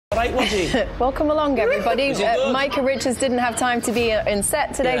right, was he? Welcome along, everybody. Micah Richards didn't have time to be in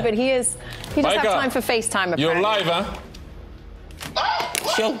set today, but he does have time for FaceTime, apparently. You're live, huh?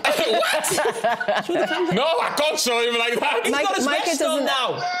 Show. What? No, I can't show him like that. He's got his vest on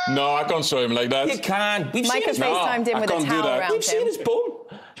now. No, I can't show him like that. You can. Micah FaceTimed him with a towel around him. We've seen his bum.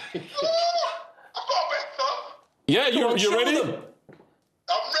 Yeah, you ready? I'm ready.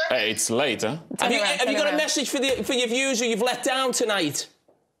 Hey, it's late, huh? Have you got a message for your viewers who you've let down tonight?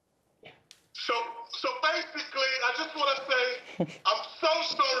 So basically, I just want to say, I'm so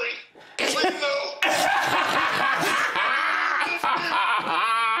sorry. Please know.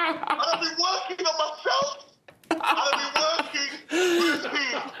 I've been working on myself. I've been working with the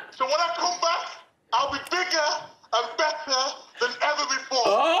team. So when I come back, I'll be bigger and better than ever before.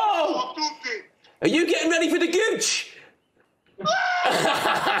 Oh! Are you getting ready for the gooch?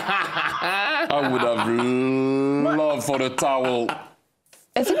 I would have loved for the towel.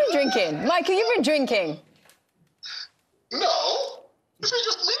 Has he been drinking? Micah, you've been drinking. No, this is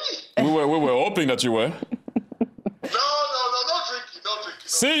just me. We were hoping that you were. No drinking.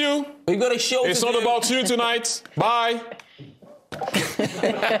 See you. We've got a show It's not about you tonight. Bye.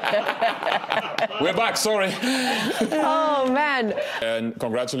 We're back, sorry. Oh, man. And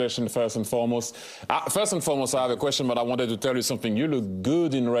congratulations, first and foremost. First and foremost, I have a question, but I wanted to tell you something. You look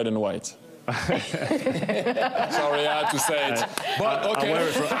good in red and white. Sorry, I had to say it. But, okay.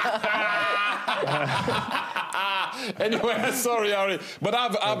 Anyway, sorry, Harry. But I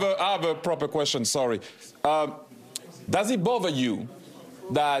have a proper question, sorry. Does it bother you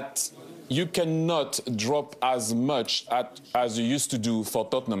that you cannot drop as much as you used to do for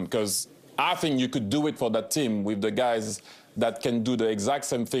Tottenham? Because I think you could do it for that team with the guys that can do the exact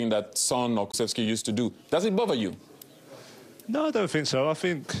same thing that Son or Kulusevski used to do. Does it bother you? No, I don't think so. I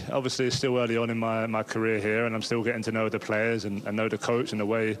think, obviously, it's still early on in my career here, and I'm still getting to know the players and know the coach and the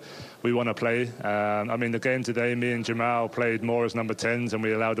way we want to play. I mean, the game today, me and Jamal played more as number 10s, and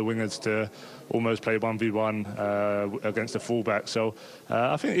we allowed the wingers to almost play 1v1 against the fullback. So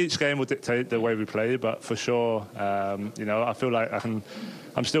I think each game will dictate the way we play, but for sure, you know, I feel like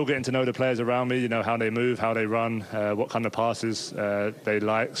I'm still getting to know the players around me, you know, how they move, how they run, what kind of passes they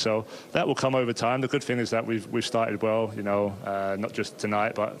like. So that will come over time. The good thing is that we've started well, you know, not just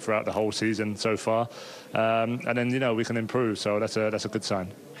tonight, but throughout the whole season so far. And then, you know, we can improve. So that's a good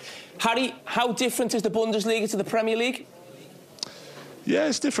sign. Harry, how different is the Bundesliga to the Premier League? Yeah,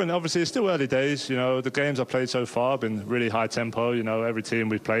 it's different. Obviously, it's still early days. You know, the games I've played so far have been really high tempo. You know, every team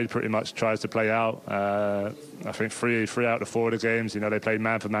we've played pretty much tries to play out. I think three out of 4 of the games, you know, they played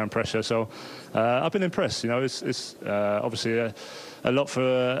man-for-man pressure. So I've been impressed. You know, it's obviously a lot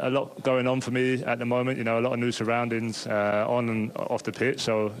going on for me at the moment. You know, a lot of new surroundings on and off the pitch.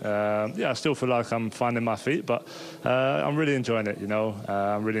 So yeah, I still feel like I'm finding my feet, but I'm really enjoying it. You know,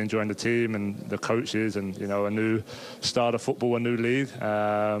 I'm really enjoying the team and the coaches, and you know, a new start of football, a new league.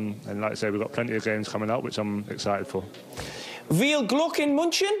 And like I say, we've got plenty of games coming up, which I'm excited for. Veel Glück in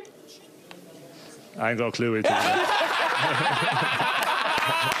Munchen? I ain't got a clue. You'll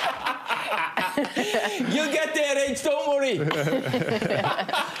get there, H, don't worry.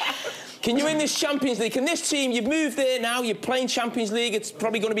 Can you win this Champions League? Can this team, you've moved there now, you're playing Champions League, it's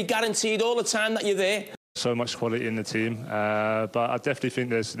probably going to be guaranteed all the time that you're there. So much quality in the team, but I definitely think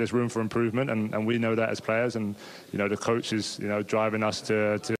there's room for improvement, and we know that as players, and you know, the coach is, you know, driving us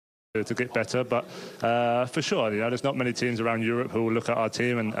to get better. But for sure, you know, there's not many teams around Europe who will look at our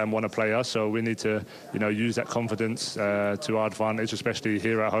team and want to play us. So we need to, you know, use that confidence to our advantage, especially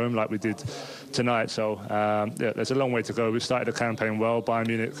here at home, like we did tonight. So yeah, there's a long way to go. We started the campaign well. Bayern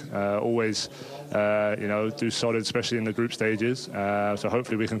Munich always, you know, do solid, especially in the group stages. So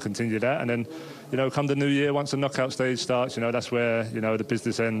hopefully we can continue that, and then, you know, come the new year, once the knockout stage starts, you know, that's where, you know, the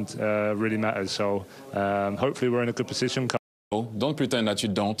business end really matters. So hopefully we're in a good position. Don't pretend that you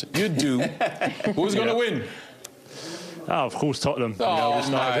don't. You do. Who's going to win? Oh, of course, Tottenham. Oh,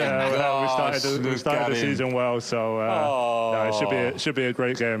 you know, we started the season well, so no, it should be a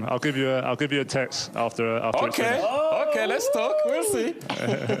great game. I'll give you a text after. Okay, okay, let's talk. We'll see.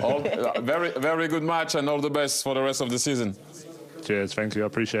 Very good match, and all the best for the rest of the season. Cheers, thank you. I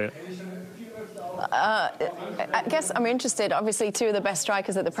appreciate it. I guess I'm interested. Obviously, 2 of the best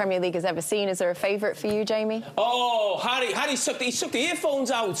strikers that the Premier League has ever seen. Is there a favourite for you, Jamie? Oh, Harry sucked the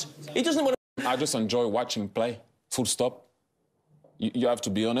earphones out. He doesn't want to... I just enjoy watching play. Full stop. You have to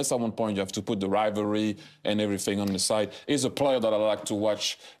be honest. At one point, you have to put the rivalry and everything on the side. He's a player that I like to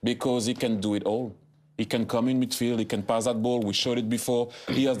watch because he can do it all. He can come in midfield, he can pass that ball, we showed it before.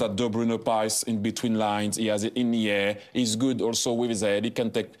 He has that De Bruyne pass in between lines, he has it in the air. He's good also with his head, he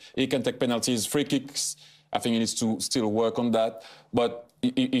can take penalties, free kicks. I think he needs to still work on that. But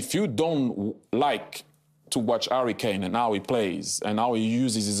if you don't like to watch Harry Kane and how he plays and how he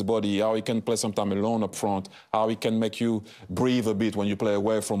uses his body, how he can play sometimes alone up front, how he can make you breathe a bit when you play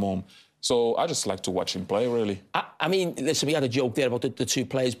away from home. So I just like to watch him play, really. I mean, listen, we had a joke there about the two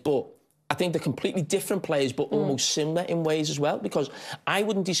players, but I think they're completely different players, but almost similar in ways as well, because I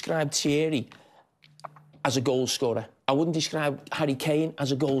wouldn't describe Thierry as a goal scorer. I wouldn't describe Harry Kane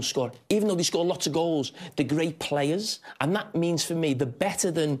as a goal scorer. Even though they score lots of goals, they're great players. And that means, for me, they're better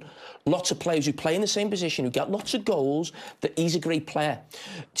than lots of players who play in the same position, who get lots of goals, that he's a great player.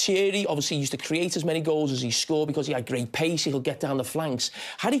 Thierry obviously used to create as many goals as he scored because he had great pace, he'll get down the flanks.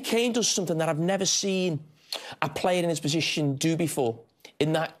 Harry Kane does something that I've never seen a player in his position do before,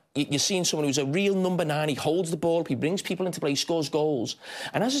 in that you're seeing someone who's a real number 9, he holds the ball, he brings people into play, he scores goals.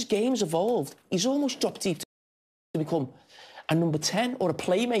 And as his game's evolved, he's almost dropped deep to become a number 10 or a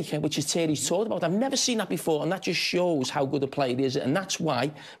playmaker, which is Thierry's talked about. I've never seen that before, and that just shows how good a player he is. And that's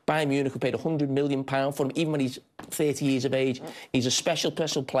why Bayern Munich paid £100 million for him, even when he's 30 years of age. He's a special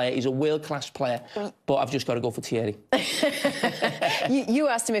player. He's a world-class player. But I've just got to go for Thierry. You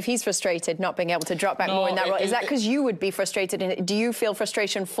asked him if he's frustrated not being able to drop back more in that role. Is that because you would be frustrated? And do you feel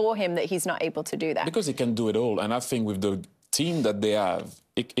frustration for him that he's not able to do that? Because he can do it all. And I think with the team that they have,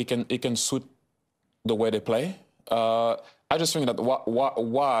 it can suit the way they play. I just think that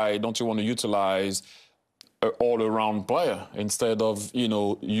why don't you want to utilize an all-around player instead of, you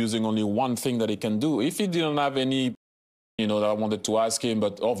know, using only one thing that he can do? If he didn't have any, you know, that I wanted to ask him,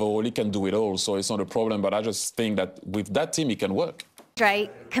 but overall he can do it all, so it's not a problem. But I just think that with that team he can work. Andre,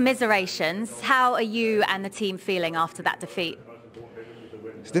 commiserations. How are you and the team feeling after that defeat?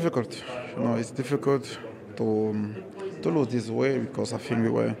 It's difficult. You know, it's difficult to lose this way, because I think we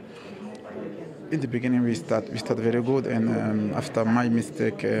were. In the beginning, we start very good, and after my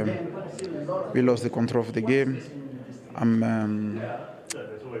mistake, we lost the control of the game.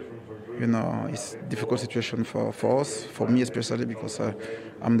 You know, it's a difficult situation for us, for me especially, because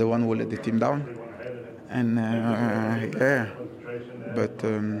I'm the one who let the team down. And yeah, but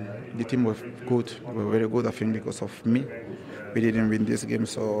the team was good. We were very good, I think, because of me. We didn't win this game,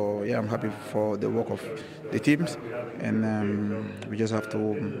 so yeah, I'm happy for the work of the teams, and we just have to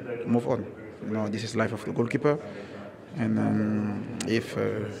move on. You know, this is life of the goalkeeper, and if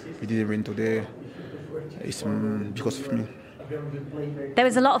we didn't win today, it's because of me. There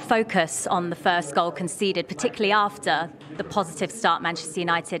was a lot of focus on the first goal conceded, particularly after the positive start Manchester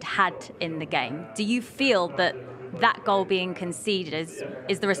United had in the game. Do you feel that that goal being conceded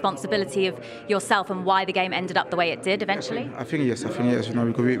is the responsibility of yourself and why the game ended up the way it did eventually? I think yes. You know,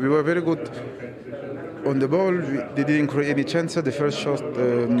 because we were very good on the ball. They didn't create any chances. The first shot,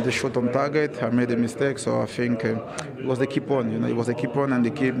 the shot on target, I made a mistake. So I think it was the keep on. You know, it was the keep on, and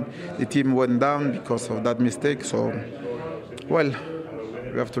the team went down because of that mistake. So, well,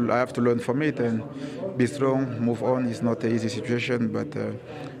 I have to learn from it and be strong, move on. It's not an easy situation, but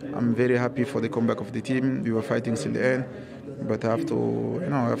I'm very happy for the comeback of the team. We were fighting till the end, but I have to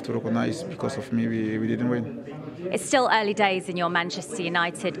recognize, because of me, we didn't win. It's still early days in your Manchester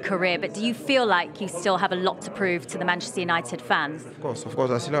United career, but do you feel like you still have a lot to prove to the Manchester United fans? Of course,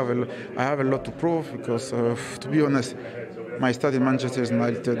 I have a lot to prove, because to be honest, my start in Manchester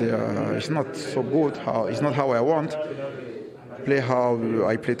United is not so good. It's not how I want. Play how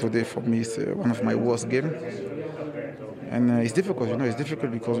I play today, for me, is one of my worst games. And it's difficult, you know, it's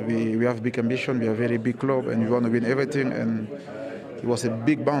difficult because we have big ambition, we are a very big club, and we want to win everything. And it was a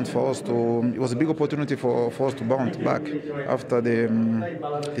big bounce for us it was a big opportunity for us to bounce back after the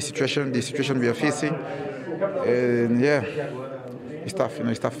situation we are facing. And yeah, it's tough, you know,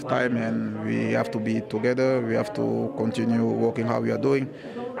 it's tough time, and we have to be together. We have to continue working how we are doing,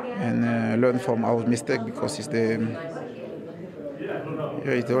 and learn from our mistake, because it's the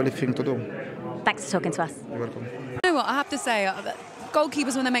only thing to do. Thanks for talking to us. You're welcome. You know what, I have to say,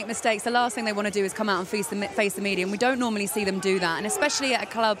 goalkeepers, when they make mistakes, the last thing they want to do is come out and face the media, and we don't normally see them do that, and especially at a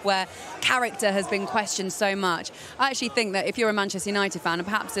club where character has been questioned so much. I actually think that if you're a Manchester United fan, and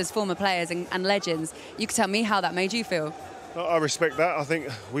perhaps as former players and legends, you could tell me how that made you feel. I respect that. I think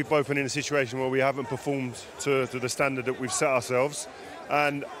we've both been in a situation where we haven't performed to the standard that we've set ourselves,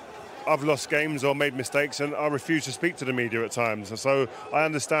 and I've lost games or made mistakes, and I refuse to speak to the media at times. So I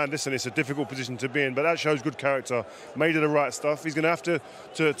understand this, and it's a difficult position to be in, but that shows good character. Made of the right stuff. He's going to have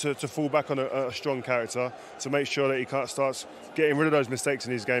to fall back on a strong character to make sure that he can't start getting rid of those mistakes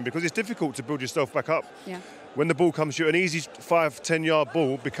in his game, because it's difficult to build yourself back up. Yeah. When the ball comes to you, an easy 5-10 yard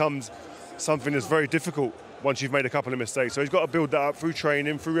ball becomes something that's very difficult once you've made a couple of mistakes. So he's got to build that up through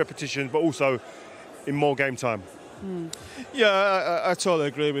training, through repetition, but also in more game time. Yeah, I totally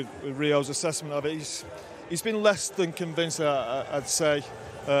agree with Rio's assessment of it. he's been less than convincing, I'd say,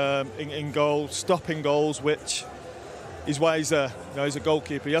 in goals, stopping goals, which is why he's there. You know, he's a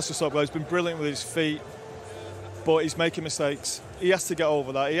goalkeeper. He has to stop goals. He's been brilliant with his feet, but he's making mistakes. He has to get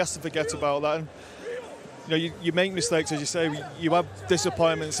over that. He has to forget about that. And, you know, you make mistakes, as you say. You have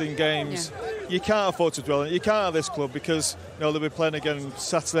disappointments in games. Yeah. You can't afford to dwell on it. You can't have this club because, you know, they'll be playing again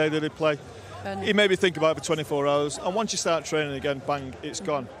Saturday. They did play. You maybe think about it for 24 hours, and once you start training again, bang, it's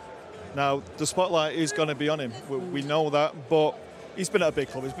gone. Now, the spotlight is going to be on him. We know that, but he's been at a big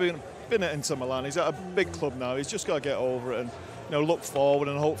club. He's been at Inter Milan. He's at a big club now. He's just got to get over it and, you know, look forward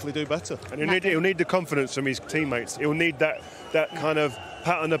and hopefully do better. And he'll need the confidence from his teammates. He'll need that kind of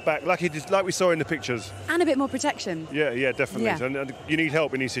pat on the back, like we saw in the pictures. And a bit more protection. Yeah, definitely. Yeah. And you need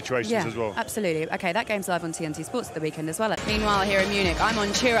help in these situations as well. Absolutely. OK, that game's live on TNT Sports at the weekend as well. Meanwhile, here in Munich, I'm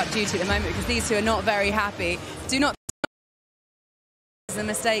on cheer-up duty at the moment because these two are not very happy. Do not... This is a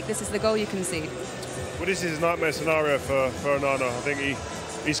mistake. This is the goal you concede. Well, this is a nightmare scenario for Onana. I think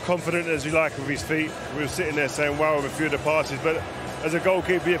he's confident as you like with his feet. We were sitting there saying, wow, with a few of the passes, but as a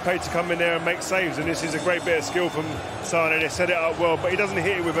goalkeeper, you're paid to come in there and make saves, and this is a great bit of skill from Sane. They set it up well, but he doesn't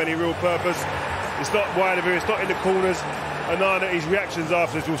hit it with any real purpose. It's not wide of him, it's not in the corners. Onana, his reactions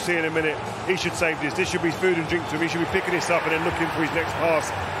afterwards, we'll see in a minute. He should save this. This should be food and drink to him. He should be picking this up and then looking for his next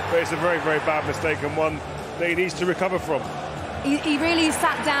pass. But it's a very, very bad mistake and one that he needs to recover from. He really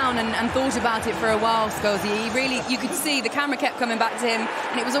sat down and thought about it for a while, Scholes. You could see the camera kept coming back to him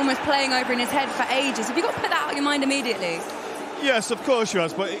and it was almost playing over in his head for ages. Have you got to put that out of your mind immediately? Yes, of course he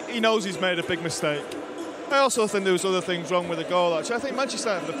has, but he knows he's made a big mistake. I also think there was other things wrong with the goal, actually. I think Manchester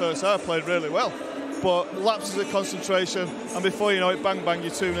United for the first half played really well, but lapses of concentration, and before you know it, bang, bang, you're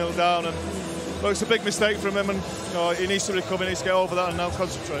 2-0 down, and well, it's a big mistake from him, and you know, he needs to recover, he needs to get over that and now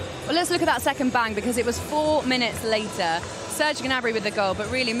concentrate. Well, let's look at that second bang, because it was 4 minutes later. Serge Gnabry with the goal,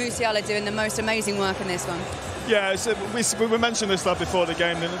 but really Musiala doing the most amazing work in this one. Yeah, we mentioned this lad before the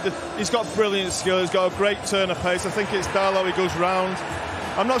game. He's got brilliant skill. He's got a great turn of pace. I think it's Darlow. He goes round.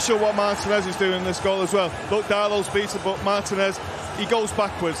 I'm not sure what Martinez is doing in this goal as well. Look, Darlow's beaten, but Martinez, he goes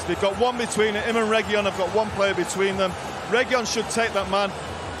backwards. They've got one between him and Reguilon have got one player between them. Reguilon should take that man.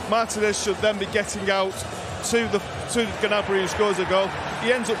 Martinez should then be getting out to Gnabry, who scores a goal.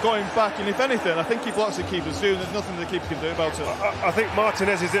 He ends up going back, and if anything, I think he blocks the keeper's view, and there's nothing the keeper can do about it. I think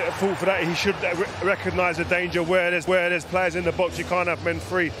Martinez is at fault for that. He should recognise the danger where there's players in the box. You can't have men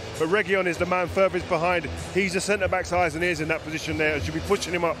free. But Reguilon is the man furthest behind. He's the centre-back's eyes and ears in that position there. Should be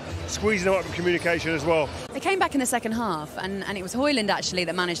pushing him up, squeezing him up in communication as well. They came back in the second half, and it was Højlund actually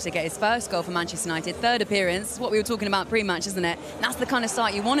that managed to get his first goal for Manchester United. Third appearance, what we were talking about pre-match, isn't it? And that's the kind of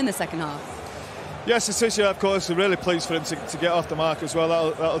start you want in the second half. Yes, City, of course, we're really pleased for him to get off the mark as well.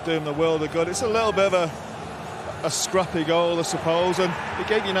 That'll do him the world of good. It's a little bit of a scrappy goal, I suppose, and it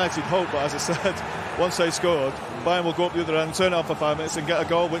gave United hope, but as I said, once they scored, Bayern will go up the other end, turn it on for 5 minutes and get a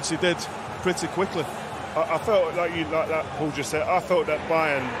goal, which he did pretty quickly. I felt like that Paul just said, I felt that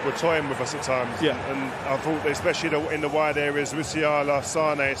Bayern were toying with us at times. Yeah. And I thought, especially in the wide areas, Musiala,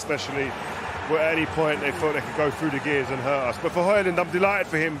 Sane especially, at any point they thought they could go through the gears and hurt us. But for Højlund, I'm delighted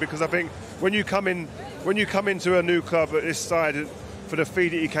for him, because I think when you come into a new club at this side for the fee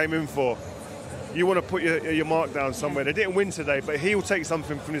that he came in for, you want to put your mark down somewhere. They didn't win today, but he'll take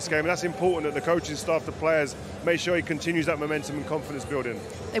something from this game, and that's important that the coaching staff, the players, make sure he continues that momentum and confidence building.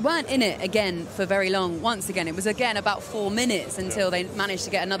 They weren't in it again for very long. Once again, it was again about 4 minutes until they managed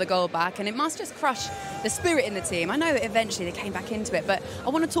to get another goal back, and it must just crush the spirit in the team. I know that eventually they came back into it, but I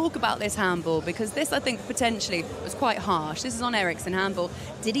want to talk about this handball, because this, I think, potentially was quite harsh. This is on Eriksen handball.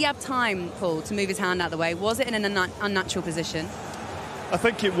 Did he have time, Paul, to move his hand out of the way? Was it in an unnatural position? I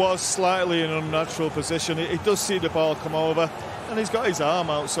think it was slightly in an unnatural position. He does see the ball come over, and he's got his arm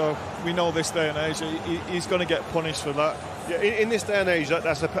out, so we know this day and age he's going to get punished for that. Yeah, in this day and age,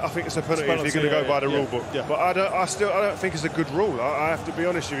 I think it's a penalty if you're going to go by the rule book. Yeah. But I don't think it's a good rule. I have to be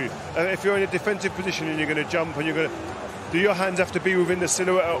honest with you. If you're in a defensive position and you're going to jump and you're going to, do your hands have to be within the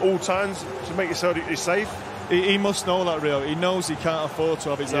silhouette at all times to make yourself safe? He must know that, really. He knows he can't afford to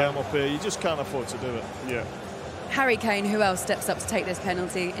have his arm up here. You just can't afford to do it. Yeah. Harry Kane, who else steps up to take this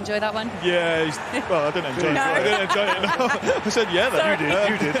penalty? Enjoy that one? Yeah, well, I didn't enjoy it. I didn't enjoy it, no. I said, yeah,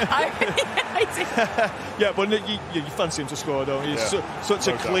 then. You did. I did. Yeah, but you fancy him to score, don't you? He's such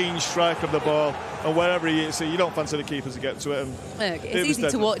a clean strike of the ball, and wherever he is, you don't fancy the keepers to get to it. Look, it's easy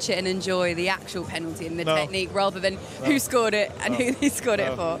to watch it and enjoy the actual penalty and the technique, rather than who scored it and who he scored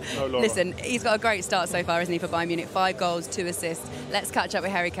it for. Listen, he's got a great start so far, isn't he, for Bayern Munich? 5 goals, 2 assists. Let's catch up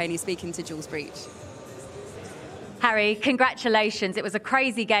with Harry Kane. He's speaking to Jules Breach. Harry, congratulations. It was a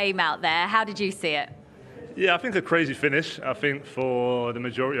crazy game out there. How did you see it? Yeah, I think a crazy finish. I think for the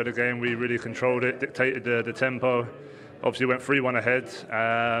majority of the game, we really controlled it, dictated the tempo. Obviously went 3-1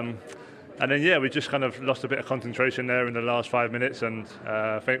 ahead. And then, yeah, we just kind of lost a bit of concentration there in the last 5 minutes, and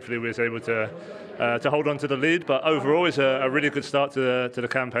thankfully we was able to hold on to the lead. But overall, it's a really good start to the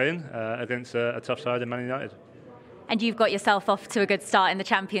campaign against a tough side in Man United. And you've got yourself off to a good start in the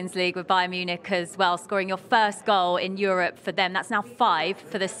Champions League with Bayern Munich as well, scoring your first goal in Europe for them. That's now 5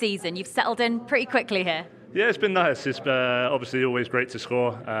 for the season. You've settled in pretty quickly here. Yeah, it's been nice. It's obviously always great to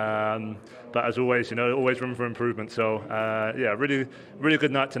score, but as always, you know, always room for improvement. So, yeah, really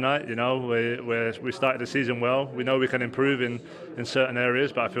good night tonight. You know, we started the season well. We know we can improve in certain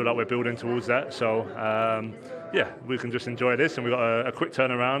areas, but I feel like we're building towards that. So, yeah, we can just enjoy this, and we've got a quick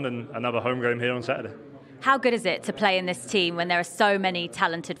turnaround and another home game here on Saturday. How good is it to play in this team when there are so many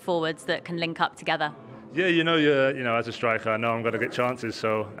talented forwards that can link up together? Yeah, you know, as a striker, I know I'm going to get chances,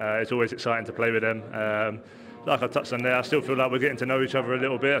 so it's always exciting to play with them. Like I touched on there, I still feel like we're getting to know each other a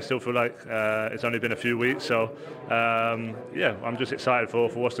little bit. I still feel like it's only been a few weeks, so yeah, I'm just excited for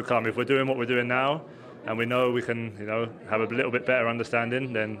what's to come. If we're doing what we're doing now, and we know we can, you know, have a little bit better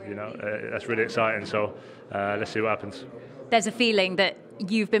understanding, then, you know, that's really exciting. So let's see what happens. There's a feeling that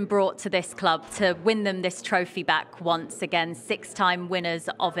you've been brought to this club to win them this trophy back once again, 6-time winners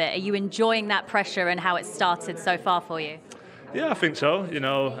of it. Are you enjoying that pressure and how it's started so far for you? Yeah, I think so. You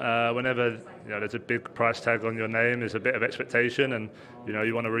know, whenever there's a big price tag on your name, there's a bit of expectation, and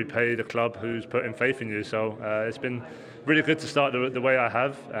you want to repay the club who's putting faith in you. So it's been really good to start the way I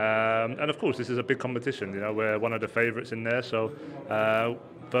have, and of course this is a big competition. We're one of the favourites in there. So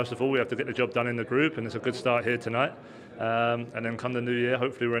first of all, we have to get the job done in the group, and it's a good start here tonight. And then come the new year,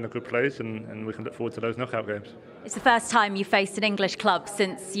 hopefully we're in a good place and we can look forward to those knockout games. It's the first time you faced an English club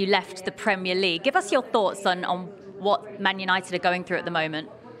since you left the Premier League. Give us your thoughts on what Man United are going through at the moment.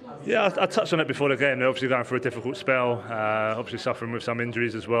 Yeah, I touched on it before the game. They're obviously going through a difficult spell, obviously suffering with some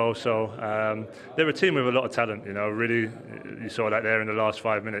injuries as well. So they're a team with a lot of talent. Really, you saw that there in the last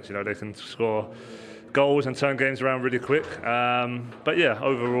 5 minutes. They can score goals and turn games around really quick. But yeah,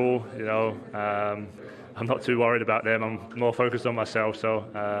 overall, I'm not too worried about them. I'm more focused on myself. So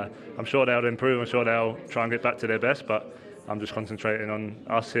I'm sure they'll improve. I'm sure they'll try and get back to their best. But I'm just concentrating on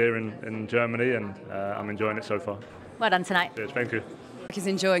us here in Germany, and I'm enjoying it so far. Well done tonight. Cheers, thank you. He's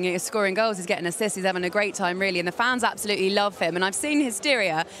enjoying it. He's scoring goals, he's getting assists, he's having a great time really, and the fans absolutely love him. And I've seen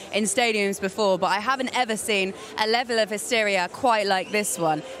hysteria in stadiums before, but I haven't ever seen a level of hysteria quite like this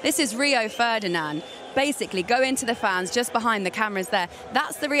one. This is Rio Ferdinand. Basically go into the fans just behind the cameras there.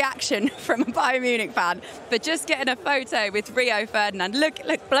 That's the reaction from a Bayern Munich fan for just getting a photo with Rio Ferdinand. Look,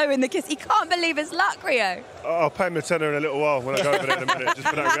 blowing the kiss. He can't believe his luck, Rio. I'll pay him a tenner in a little while when I go over there in a minute, just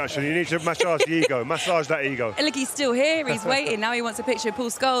for that reaction. You need to massage the ego, massage that ego. Look, he's still here, he's waiting. Now he wants a picture of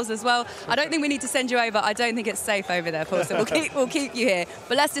Paul Scholes as well. I don't think we need to send you over. I don't think it's safe over there, Paul, so we'll keep you here.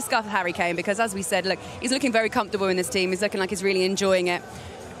 But let's discuss Harry Kane, because as we said, look, he's looking very comfortable in this team. He's looking like he's really enjoying it.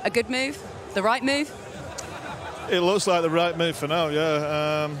 A good move? The right move? It looks like the right move for now,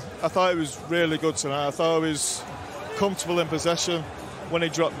 yeah. I thought it was really good tonight. I thought he was comfortable in possession. When he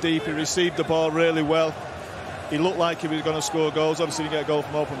dropped deep, he received the ball really well. He looked like he was going to score goals. Obviously, he didn't get a goal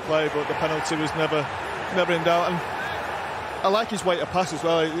from open play, but the penalty was never in doubt. And I like his weight of pass as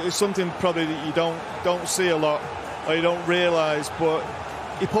well. It's something probably that you don't see a lot, or you don't realise, but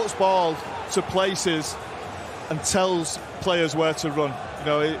he puts ball to places and tells players where to run.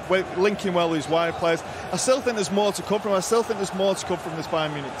 Linking well with his wide players. I still think there's more to come from him. I still think there's more to come from this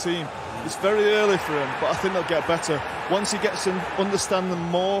Bayern Munich team. It's very early for him, but I think they'll get better. Once he gets to understand them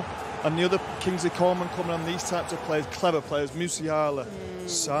more, and the other Kingsley Coman coming on, these types of players, clever players, Musiala,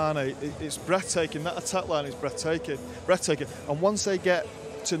 Sane, it's breathtaking. That attack line is breathtaking. And once they get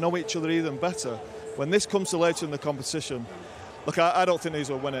to know each other even better, when this comes to later in the competition, look, I don't think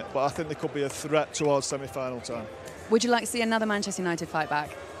these will win it, but I think they could be a threat towards semi-final time. Would you like to see another Manchester United fight back?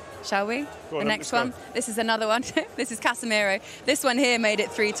 Shall we? The next one. This is another one. This is Casemiro. This one here made it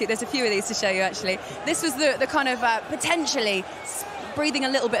 3-2. There's a few of these to show you, actually. This was the kind of potentially breathing a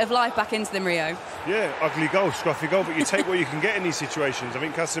little bit of life back into them, Rio. Yeah, ugly goal, scruffy goal, but you take what you can get in these situations. I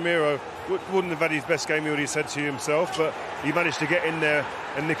think Casemiro wouldn't have had his best game, he already said to himself, but he managed to get in there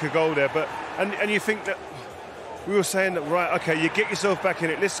and nick a goal there. But and you think that we were saying that, right, okay, you get yourself back in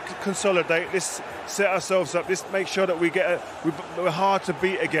it, let's consolidate, let's set ourselves up, let's make sure that we're hard to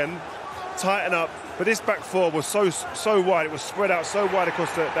beat again, tighten up. But this back four was so wide, it was spread out so wide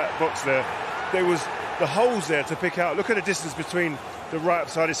across that box there. There was the holes there to pick out. Look at the distance between the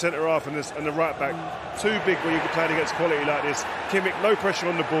right-sided centre-half and the right-back. Too big when you're playing against quality like this. Kimmich, no pressure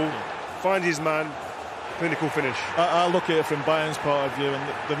on the ball, finds his man, clinical finish. I look at it from Bayern's point of view,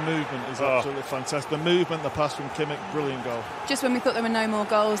 and the movement is absolutely fantastic. The movement, the pass from Kimmich, brilliant goal. Just when we thought there were no more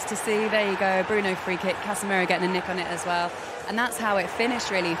goals to see, there you go, Bruno free kick, Casemiro getting a nick on it as well. And that's how it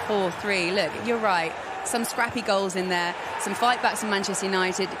finished, really, 4-3. Look, you're right. Some scrappy goals in there, some fight backs from Manchester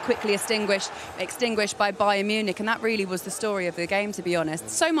United, quickly extinguished by Bayern Munich, and that really was the story of the game, to be honest.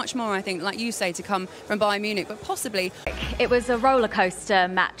 So much more, I think, like you say, to come from Bayern Munich, but possibly... It was a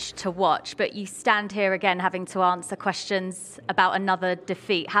rollercoaster match to watch, but you stand here again having to answer questions about another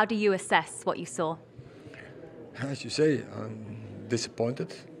defeat. How do you assess what you saw? As you say, I'm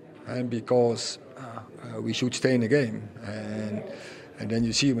disappointed, and because we should stay in the game, and then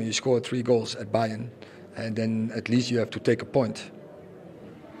you see when you score 3 goals at Bayern, and then at least you have to take a point.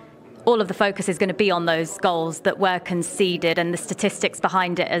 All of the focus is going to be on those goals that were conceded and the statistics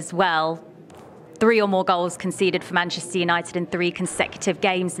behind it as well. 3 or more goals conceded for Manchester United in 3 consecutive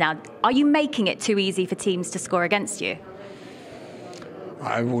games now. Are you making it too easy for teams to score against you?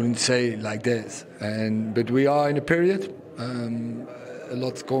 I wouldn't say like this, but we are in a period. A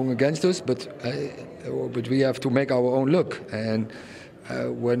lot going against us, but we have to make our own luck. And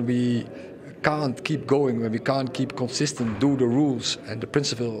when we can't keep going, when we can't keep consistent, do the rules and the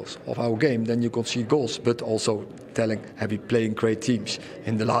principles of our game, then you concede goals, but also have we playing great teams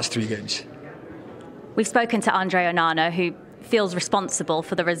in the last 3 games. We've spoken to Andre Onana, who feels responsible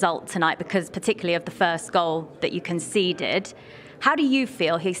for the result tonight because particularly of the first goal that you conceded. How do you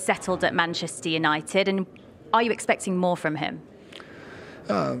feel he's settled at Manchester United, and are you expecting more from him?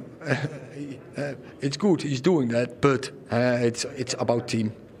 It's good he's doing that, but it's about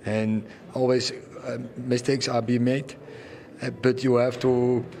team, and always mistakes are being made, but you have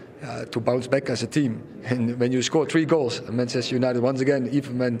to bounce back as a team. And when you score 3 goals, Manchester United once again,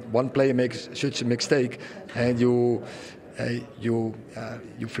 even when one player makes such a mistake, and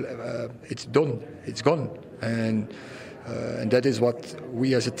it's done, it's gone, and that is what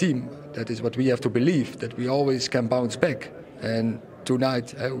we as a team, that is what we have to believe, that we always can bounce back. And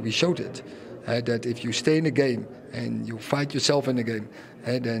tonight we showed it, that if you stay in the game and you fight yourself in the game,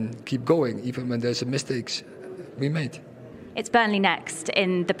 and then keep going, even when there's mistakes we made. It's Burnley next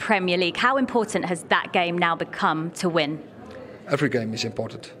in the Premier League. How important has that game now become to win? Every game is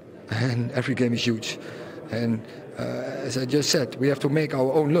important, and every game is huge. And as I just said, we have to make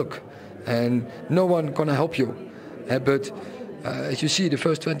our own luck, and no one gonna help you. But as you see, the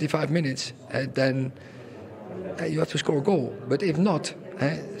first 25 minutes, then you have to score a goal. But if not,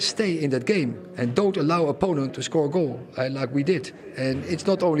 stay in that game and don't allow opponent to score a goal like we did. And it's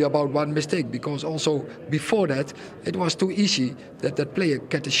not only about one mistake, because also before that it was too easy that that player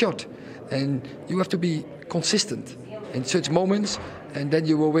get a shot. And you have to be consistent in such moments, and then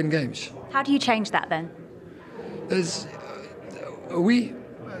you will win games. How do you change that then? We,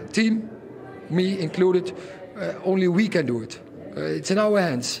 team, me included, only we can do it. It's in our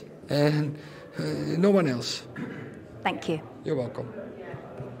hands, and no one else. Thank you. You're welcome.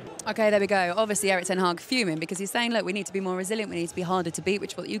 OK, there we go. Obviously, Erik ten Hag fuming because he's saying, look, we need to be more resilient, we need to be harder to beat,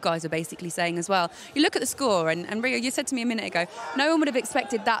 which is what you guys are basically saying as well. You look at the score, and Rio, you said to me a minute ago, no one would have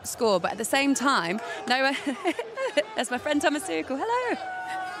expected that score, but at the same time, no one... That's my friend Thomas Tuchel. Hello.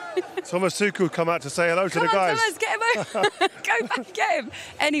 Thomas Tuchel come out to say hello to the guys. Thomas, get him over. Go back, get him.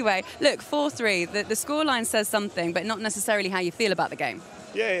 Anyway, look, 4-3. The scoreline says something, but not necessarily how you feel about the game.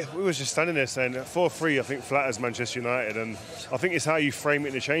 Yeah, we was just standing there saying 4-3, I think, flatters Manchester United, and I think it's how you frame it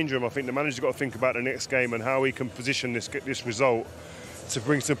in the change room. I think the manager's got to think about the next game and how he can position this result to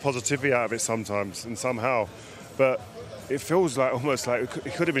bring some positivity out of it sometimes and somehow. But it feels like almost like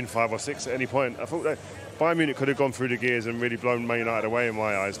it could have been 5 or 6 at any point. I thought that Bayern Munich could have gone through the gears and really blown Man United away in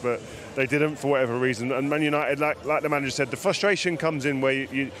my eyes, but they didn't for whatever reason. And Man United, like the manager said, the frustration comes in where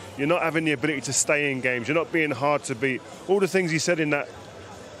you're not having the ability to stay in games. You're not being hard to beat. All the things he said in that,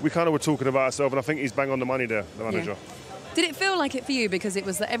 we kind of were talking about ourselves, and I think he's bang on the money there, the manager. Yeah. Did it feel like it for you? Because it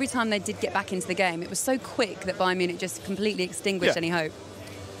was that every time they did get back into the game, it was so quick that Bayern Munich just completely extinguished any hope.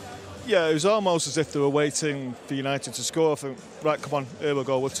 Yeah, it was almost as if they were waiting for United to score. I think, right, come on, here we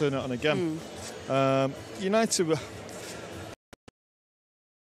go, we'll turn it on again. United,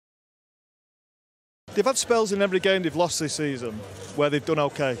 they've had spells in every game they've lost this season where they've done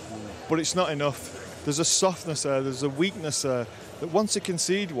okay, but it's not enough. There's a softness there, there's a weakness there, that once they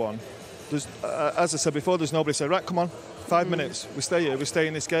concede one, there's, as I said before, there's nobody say, right, come on, 5 minutes, we stay here, we stay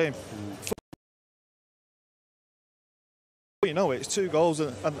in this game. You know, it's 2 goals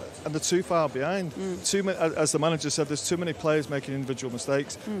and they're too far behind. As the manager said, there's too many players making individual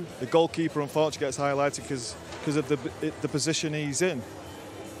mistakes. The goalkeeper, unfortunately, gets highlighted because of the position he's in.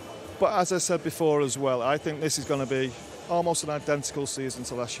 But as I said before as well, I think this is going to be almost an identical season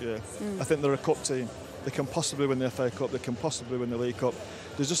to last year. I think they're a cup team. they can possibly win the FA Cup, they can possibly win the League Cup.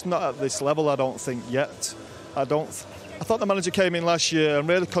 They're just not at this level, I don't think, yet. I thought the manager came in last year and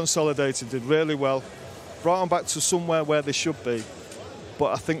really consolidated, did really well, brought them back to somewhere where they should be.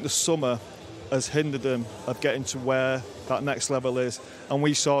 But I think the summer has hindered them of getting to where that next level is. And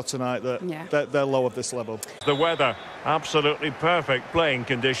we saw tonight that they're low of this level. The weather, absolutely perfect playing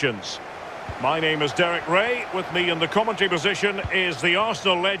conditions. My name is Derek Ray. With me in the commentary position is the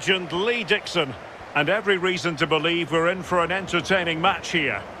Arsenal legend Lee Dixon. And every reason to believe we're in for an entertaining match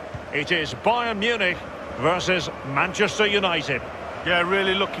here. It is Bayern Munich versus Manchester United. Yeah,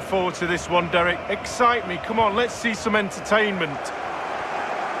 really looking forward to this one, Derek. Excite me. Come on, let's see some entertainment.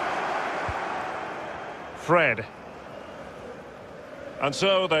 Fred. And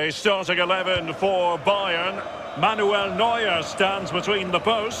so the starting 11 for Bayern. Manuel Neuer stands between the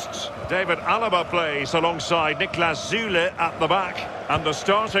posts. David Alaba plays alongside Niklas Süle at the back. And the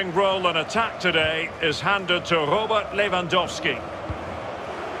starting role in attack today is handed to Robert Lewandowski.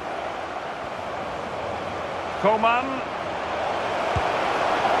 Coman.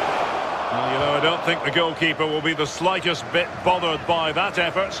 Well, you know, I don't think the goalkeeper will be the slightest bit bothered by that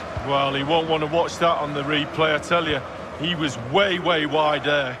effort. Well, he won't want to watch that on the replay, I tell you. He was way, way wide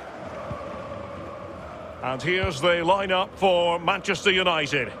there. And here's the lineup for Manchester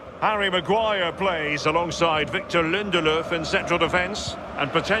United. Harry Maguire plays alongside Victor Lindelöf in central defence.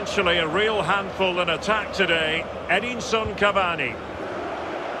 And potentially a real handful in attack today, Edinson Cavani.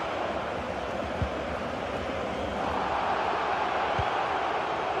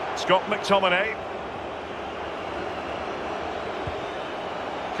 Scott McTominay.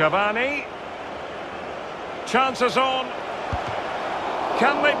 Cavani. Chances on.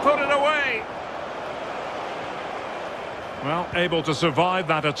 Can they put it away? Well, able to survive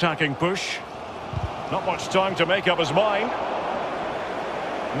that attacking push. Not much time to make up his mind.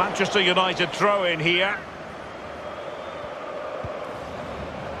 Manchester United throw in here.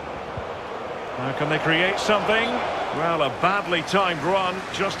 Now can they create something? Well, a badly timed run,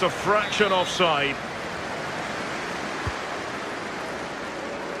 just a fraction offside.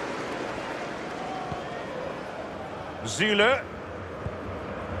 Süle.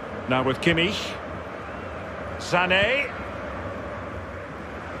 Now with Kimmich. Sané.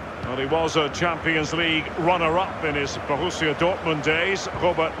 Well, he was a Champions League runner-up in his Borussia Dortmund days,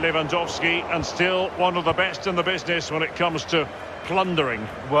 Robert Lewandowski, and still one of the best in the business when it comes to plundering.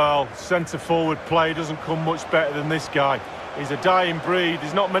 Well, centre-forward play doesn't come much better than this guy. He's a dying breed.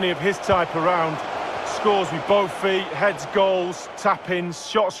 There's not many of his type around. Scores with both feet, heads goals, tap-ins,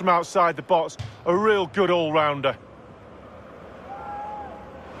 shots from outside the box. A real good all-rounder.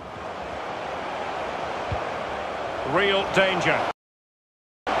 Real danger.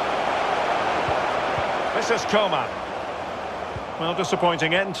 This is Coman. Well,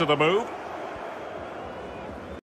 disappointing end to the move.